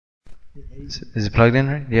Is it plugged in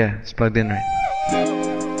right? Yeah, it's plugged in right.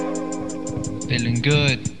 Feeling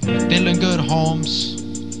good, Holmes.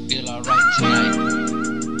 Feel alright tonight.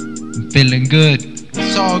 I'm feeling good.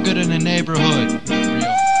 It's all good in the neighborhood. Real.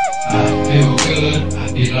 I feel good, I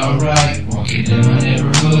feel alright. Walking in my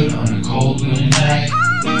neighborhood on a cold winter night.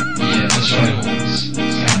 Yeah, that's right, Holmes.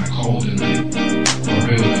 It's kinda cold in here. For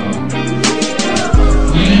real though.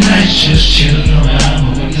 Winter nights just chilling around,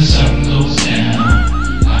 but when the sun goes down,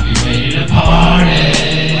 I'll be ready to party.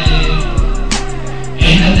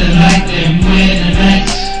 Ain't nothing like them winter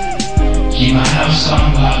nights. Keep my house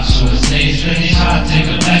on lock so it stays really hot. Take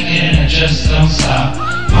a blanket and I just don't stop.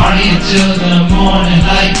 Party until the morning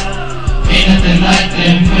light. Ain't nothing like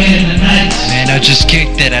them winter nights. Man, I just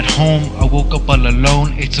kicked it at home. I woke up all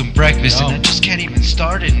alone, ate some breakfast, and I just can't even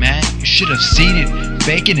start it, man. You should have seen it.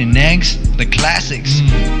 Bacon and eggs, the classics.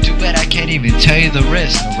 Too bad I can't even tell you the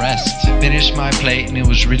rest. Finished my plate and it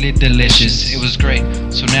was really delicious. It was great.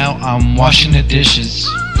 So now I'm washing the dishes.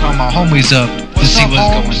 Call my homies up to see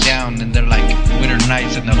what's going down, and they're like, winter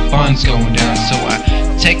nights and the fun's going down. So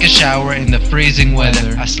I take a shower in the freezing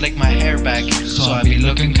weather. I slick my hair back so I be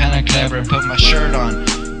looking kinda clever, and put my shirt on,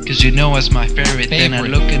 cause you know it's my favorite. Then I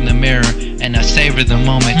look in the mirror and I savor the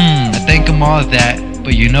moment. I think I'm all that,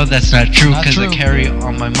 but you know that's not true, cause I carry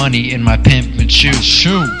all my money in my pimpin'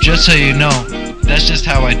 shoes. Just so you know, that's just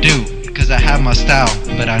how I do, cause I have my style,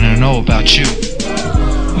 but I don't know about you.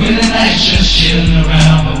 Winter nights just chilling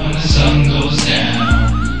around, but when the sun goes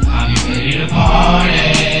down, I'll be ready to party.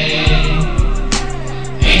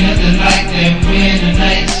 Ain't nothing like them winter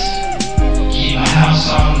nights. Keep my house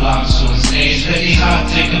on lock so it stays really hot.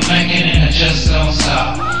 Take a blanket and I just don't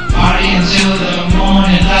stop. Party until the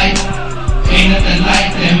morning light. Ain't nothing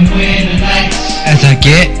like them winter nights. As I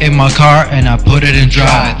get in my car and I put it in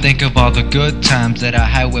drive, I think of all the good times that I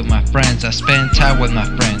had with my friends. I spend time with my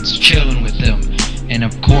friends, chilling with them. And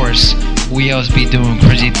of course, we always be doing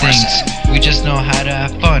crazy things. We just know how to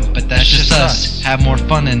have fun, but that's just us. Have more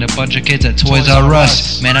fun than a bunch of kids at Toys R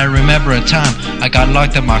Us. Man, I remember a time I got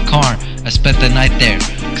locked in my car. I spent the night there,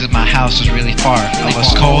 cause my house was really far. I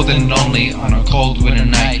was cold and lonely on a cold winter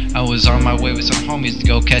night. I was on my way with some homies to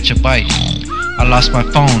go catch a bite. I lost my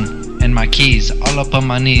phone and my keys, all up on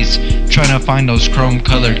my knees, trying to find those chrome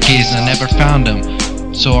colored keys, and I never found them.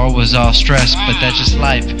 So I was all stressed, but that's just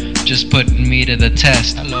life, just putting me to the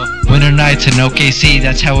test. Winter nights in OKC,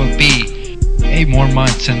 that's how it be. 8 more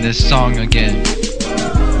months in this song again.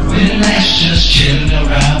 Winter nights just chilling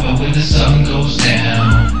around, but when the sun goes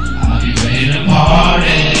down, I'll be ready to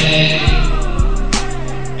party.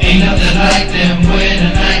 Ain't nothing like them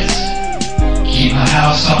winter nights. Keep my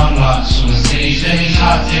house on lock so it stays really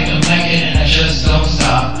hot. Take a blanket and I just don't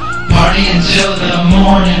stop. Party until the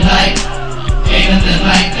morning light. Ain't nothing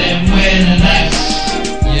like them winter nights.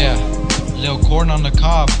 Yeah, little corn on the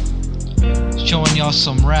cob, showing y'all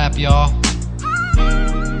some rap, y'all.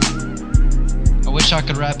 I wish I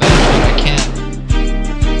could rap better, but I can't.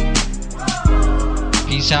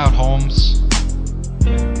 Peace out, Holmes.